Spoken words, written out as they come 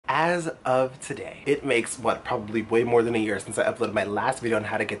as of today, it makes what, probably way more than a year since I uploaded my last video on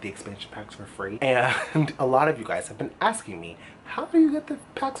how to get the expansion packs for free. And a lot of you guys have been asking me, how do you get the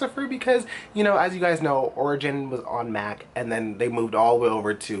packs for free? Because, you know, as you guys know, Origin was on Mac and then they moved all the way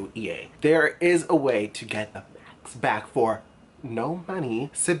over to EA. There is a way to get the packs back for no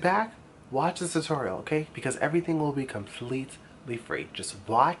money. Sit back, watch this tutorial, okay? Because everything will be completely free. Just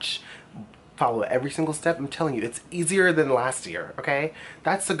watch, follow every single step. I'm telling you, it's easier than last year, okay?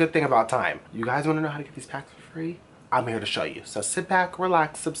 That's the good thing about time. You guys want to know how to get these packs for free? I'm here to show you. So sit back,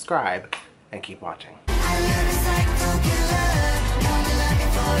 relax, subscribe, and keep watching.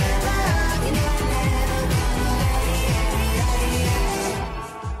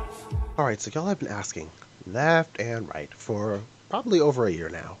 Alright, so y'all have been asking left and right for probably over a year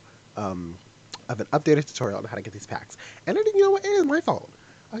now of an updated tutorial on how to get these packs. And you know what? It is my fault.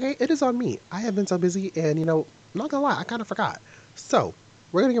 Okay, it is on me. I have been so busy and, you know, I'm not gonna lie, I kind of forgot. So,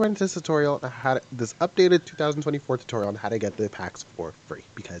 we're gonna get right into this tutorial, this updated 2024 tutorial on how to get the packs for free,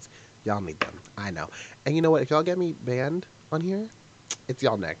 because y'all need them. I know. And you know what? If y'all get me banned on here, it's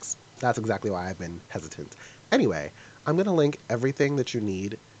y'all next. That's exactly why I've been hesitant. Anyway, I'm gonna link everything that you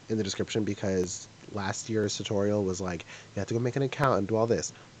need in the description, because last year's tutorial was like, you have to go make an account and do all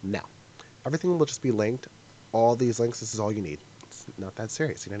this. No. Everything will just be linked. All these links, this is all you need. It's not that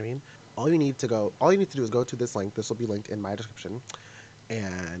serious, you know what I mean? All you need to do is go to this link. This will be linked in my description.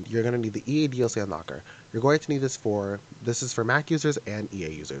 And you're going to need the EA DLC Unlocker. You're going to need this is for Mac users and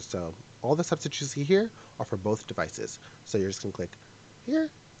EA users. So all the steps that you see here are for both devices. So you're just going to click here.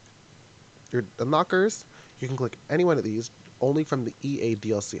 Your unlockers, you can click any one of these, only from the EA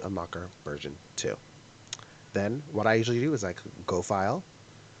DLC Unlocker version 2. Then what I usually do is I go File,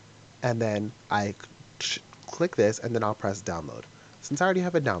 and then I click this, and then I'll press download. Since I already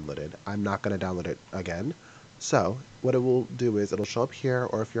have it downloaded, I'm not going to download it again. So what it will do is it'll show up here,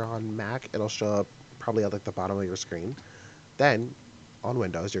 or if you're on Mac, it'll show up probably at like the bottom of your screen. Then on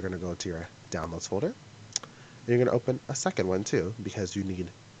Windows, you're going to go to your downloads folder. And you're going to open a second one too, because you need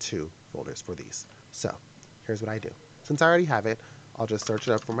 2 folders for these. So here's what I do. Since I already have it, I'll just search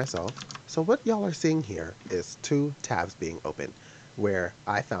it up for myself. So what y'all are seeing here is 2 tabs being open, where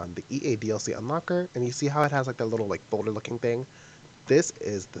I found the EA DLC Unlocker, and you see how it has like that little like folder looking thing? This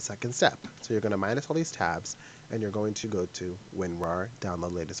is the second step. So you're going to minus all these tabs, and you're going to go to WinRAR,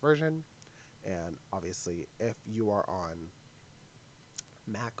 download latest version. And obviously, if you are on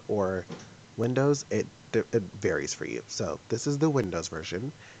Mac or Windows, it varies for you. So this is the Windows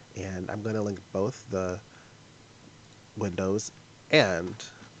version, and I'm going to link both the Windows and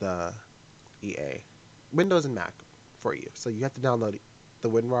the EA, Windows and Mac, for you. So you have to download the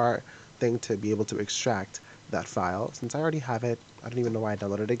WinRAR thing to be able to extract that file. Since I already have it, I don't even know why I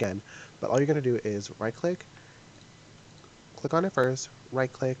downloaded it again, but all you're going to do is right click on it first,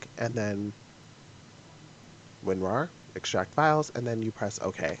 right click, and then WinRAR, extract files, and then you press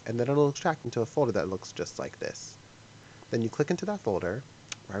OK, and then it'll extract into a folder that looks just like this. Then you click into that folder,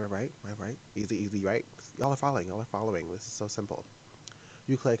 right, easy, right? Y'all are following, this is so simple.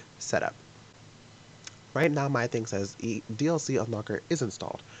 You click setup. Right now my thing says DLC Unlocker is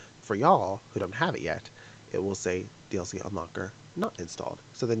installed. For y'all who don't have it yet, it will say DLC Unlocker not installed.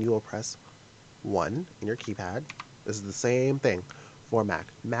 So then you will press 1 in your keypad. This is the same thing for Mac.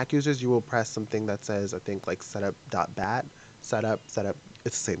 Mac users, you will press something that says, I think, like setup.bat, setup, it's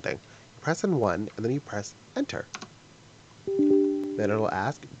the same thing. You press in 1, and then you press enter. Then it'll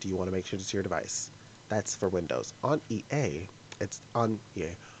ask, do you want to make changes to your device? That's for Windows. On EA, it's on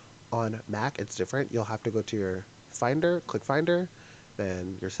EA. On Mac, it's different. You'll have to go to your Finder, click Finder,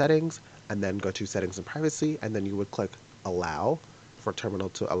 then your settings, and then go to settings and privacy, and then you would click allow for terminal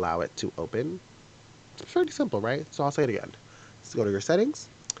to allow it to open. It's pretty simple, right? So I'll say it again. So go to your settings,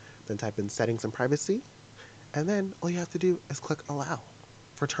 then type in settings and privacy, and then all you have to do is click allow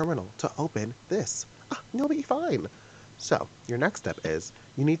for terminal to open this. You'll be fine. So your next step is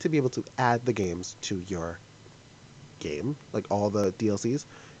you need to be able to add the games to your game, like all the DLCs.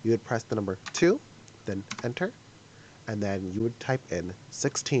 You would press the number 2, then enter, and then you would type in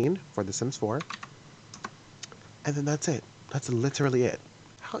 16 for The Sims 4, and then that's it. That's literally it.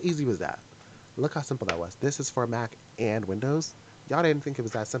 How easy was that? Look how simple that was. This is for Mac and Windows. Y'all didn't think it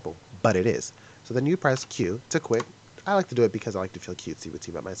was that simple, but it is. So then you press Q to quit. I like to do it because I like to feel cutesy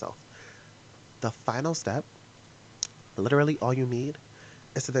about myself. The final step, literally all you need,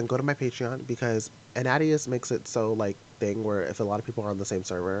 is to then go to my Patreon, because Anadius makes it so like thing where if a lot of people are on the same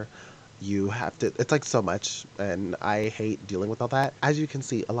server, you have to, it's like so much, and I hate dealing with all that. As you can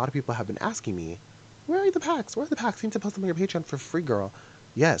see, a lot of people have been asking me, where are the packs? Where are the packs? You need to post them on your Patreon for free, girl.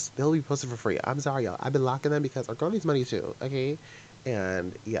 Yes, they'll be posted for free. I'm sorry, y'all. I've been locking them because our girl needs money too, okay?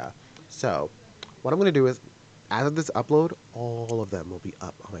 And yeah, so what I'm gonna do is, as of this upload, all of them will be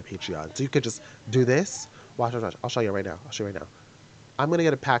up on my Patreon. So you could just do this. Watch, watch, watch. I'll show you right now. I'll show you right now. I'm gonna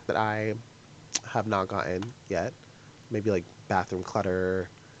get a pack that I have not gotten yet. Maybe like bathroom clutter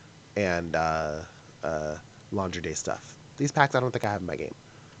and laundry day stuff. These packs I don't think I have in my game.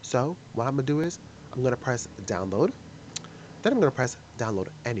 So what I'm gonna do is I'm gonna press download. Then I'm gonna press download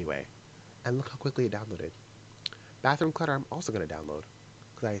anyway. And look how quickly it downloaded. Bathroom clutter I'm also gonna download,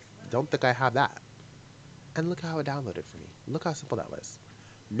 because I don't think I have that. And look how it downloaded for me. Look how simple that was.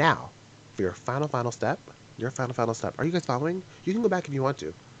 Now, for your final step, are you guys following? You can go back if you want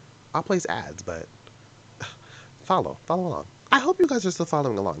to. I'll place ads, but follow along. I hope you guys are still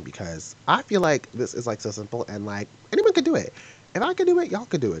following along, because I feel like this is like so simple, and like anyone can do it. If I can do it, y'all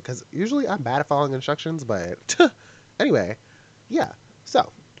can do it, because usually I'm bad at following instructions, but anyway, yeah.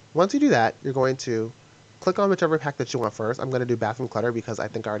 So once you do that, you're going to click on whichever pack that you want first. I'm going to do bathroom clutter because I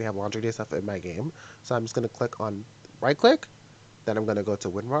think I already have laundry day stuff in my game. So I'm just going to click on right click, then I'm going to go to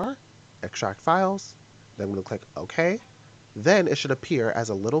WinRAR, extract files, then I'm going to click OK. Then it should appear as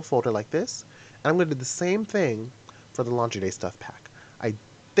a little folder like this. And I'm going to do the same thing for the laundry day stuff pack. I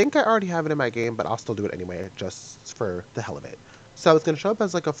think I already have it in my game, but I'll still do it anyway, just for the hell of it. So it's going to show up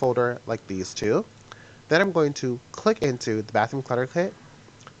as like a folder like these two. Then I'm going to click into the bathroom clutter kit.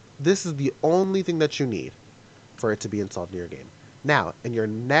 This is the only thing that you need for it to be installed in your game. Now, in your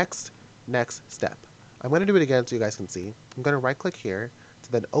next step, I'm going to do it again so you guys can see. I'm going to right click here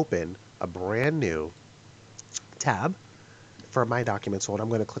to then open a brand new tab for my documents folder. I'm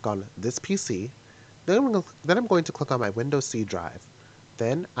going to click on this PC. Then I'm going to click on my Windows C drive.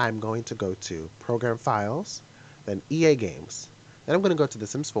 Then I'm going to go to Program Files, then EA Games. Then I'm going to go to The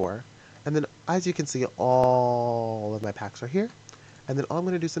Sims 4. And then as you can see, all of my packs are here. And then all I'm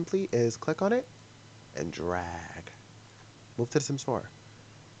going to do simply is click on it and drag. Move to The Sims 4.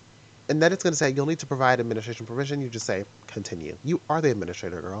 And then it's going to say you'll need to provide administration permission. You just say continue. You are the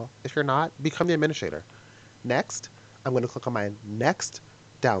administrator, girl. If you're not, become the administrator. Next, I'm going to click on my next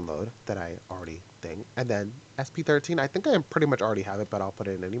download that I already think. And then SP13, I think I pretty much already have it, but I'll put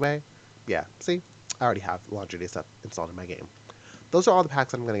it in anyway. Yeah, see? I already have laundry day stuff installed in my game. Those are all the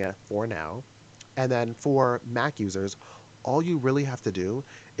packs that I'm going to get for now. And then for Mac users, all you really have to do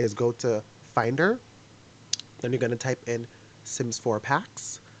is go to Finder. Then you're going to type in Sims 4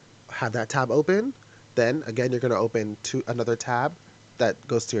 packs. Have that tab open. Then, again, you're going to open another tab that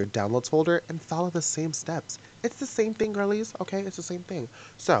goes to your downloads folder and follow the same steps. It's the same thing, girlies, okay? It's the same thing.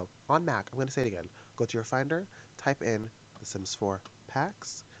 So, on Mac, I'm going to say it again. Go to your Finder, type in the Sims 4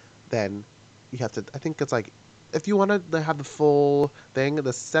 packs. Then you have to, I think it's like, if you want to have the full thing,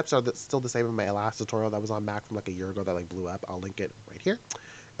 the steps are still the same in my last tutorial that was on Mac from like a year ago that like blew up. I'll link it right here.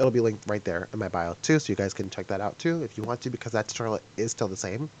 It'll be linked right there in my bio too, so you guys can check that out too if you want to, because that tutorial is still the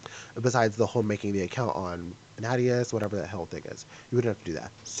same. Besides the whole making the account on Nadius, whatever the hell thing is. You wouldn't have to do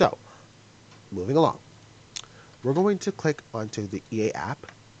that. So, moving along. We're going to click onto the EA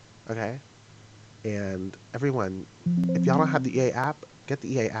app, okay? And everyone, if y'all don't have the EA app, get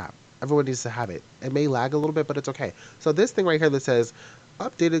the EA app. Everyone needs to have it. It may lag a little bit, but it's okay. So this thing right here that says,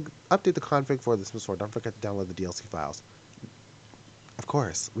 update the config for the Sims 4. Don't forget to download the DLC files. Of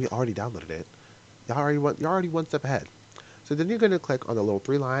course, we already downloaded it. You're already one step ahead. So then you're going to click on the little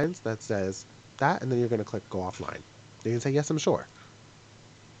 3 lines that says that, and then you're going to click go offline. Then you can say, yes, I'm sure.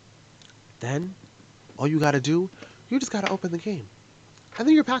 Then, all you got to do, you just got to open the game. And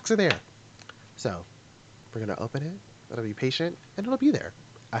then your packs are there. So, we're going to open it. It'll be patient, and it'll be there.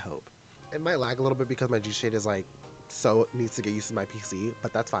 I hope. It might lag a little bit because my G-Shade is like, so it needs to get used to my PC,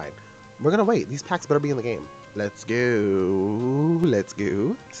 but that's fine. We're gonna wait. These packs better be in the game. Let's go. Let's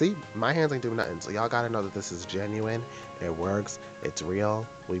go. See, my hands ain't doing nothing, so y'all gotta know that this is genuine. It works. It's real.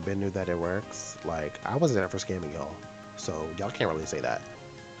 We've been knew that it works. Like, I wasn't there for scamming y'all, so y'all can't really say that.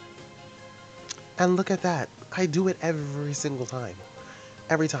 And look at that. I do it every single time.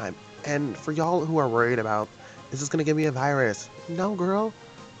 Every time. And for y'all who are worried about, is this gonna give me a virus? No, girl.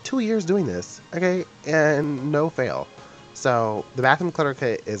 2 years doing this, okay, and no fail. So the bathroom clutter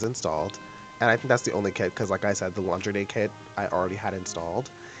kit is installed, and I think that's the only kit because, like I said, the laundry day kit I already had installed,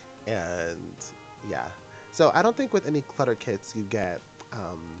 and yeah. So I don't think with any clutter kits you get,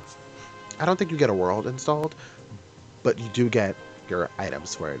 I don't think you get a world installed, but you do get your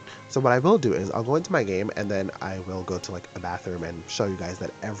items for it. So what I will do is I'll go into my game and then I will go to like a bathroom and show you guys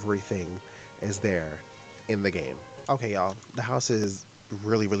that everything is there in the game. Okay, y'all, the house is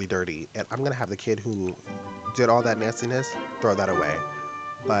really dirty, and I'm gonna have the kid who did all that nastiness throw that away,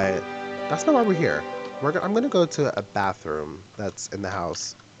 but that's not why we're here. I'm gonna go to a bathroom that's in the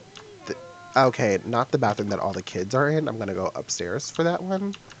house. Okay, not the bathroom that all the kids are in. I'm gonna go upstairs for that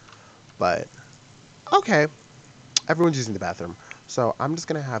one. But, okay. Everyone's using the bathroom. So I'm just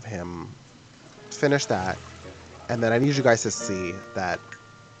gonna have him finish that. And then I need you guys to see that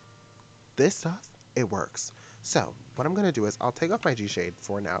this stuff, it works. So what I'm gonna do is I'll take off my G-Shade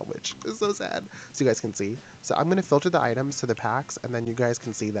for now, which is so sad, so you guys can see. So I'm gonna filter the items to the packs, and then you guys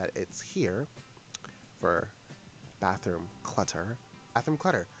can see that it's here for bathroom clutter. Bathroom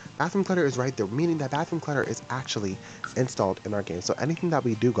clutter. Bathroom clutter is right there, meaning that bathroom clutter is actually installed in our game. So anything that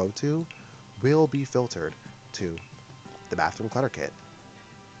we do go to will be filtered to the bathroom clutter kit,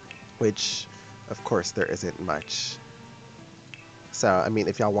 which of course there isn't much. So I mean,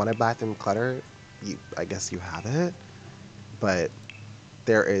 if y'all want a bathroom clutter, I guess you have it, but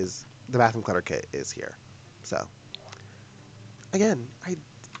there is the bathroom clutter kit is here. So again, I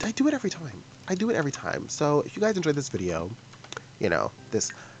do it every time. I do it every time. So if you guys enjoyed this video, you know,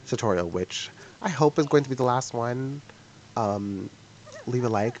 this tutorial, which I hope is going to be the last one, leave a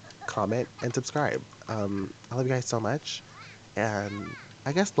like, comment, and subscribe. I love you guys so much, and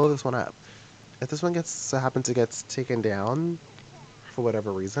I guess blow this one up. If this one happens to get taken down for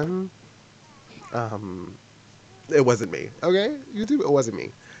whatever reason, it wasn't me. Okay, YouTube, it wasn't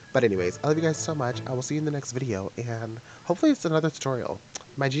me. But anyways, I love you guys so much. I will see you in the next video, and hopefully it's another tutorial.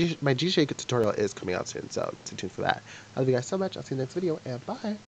 My G-Shade tutorial is coming out soon, so stay tuned for that. I love you guys so much. I'll see you in the next video, and bye.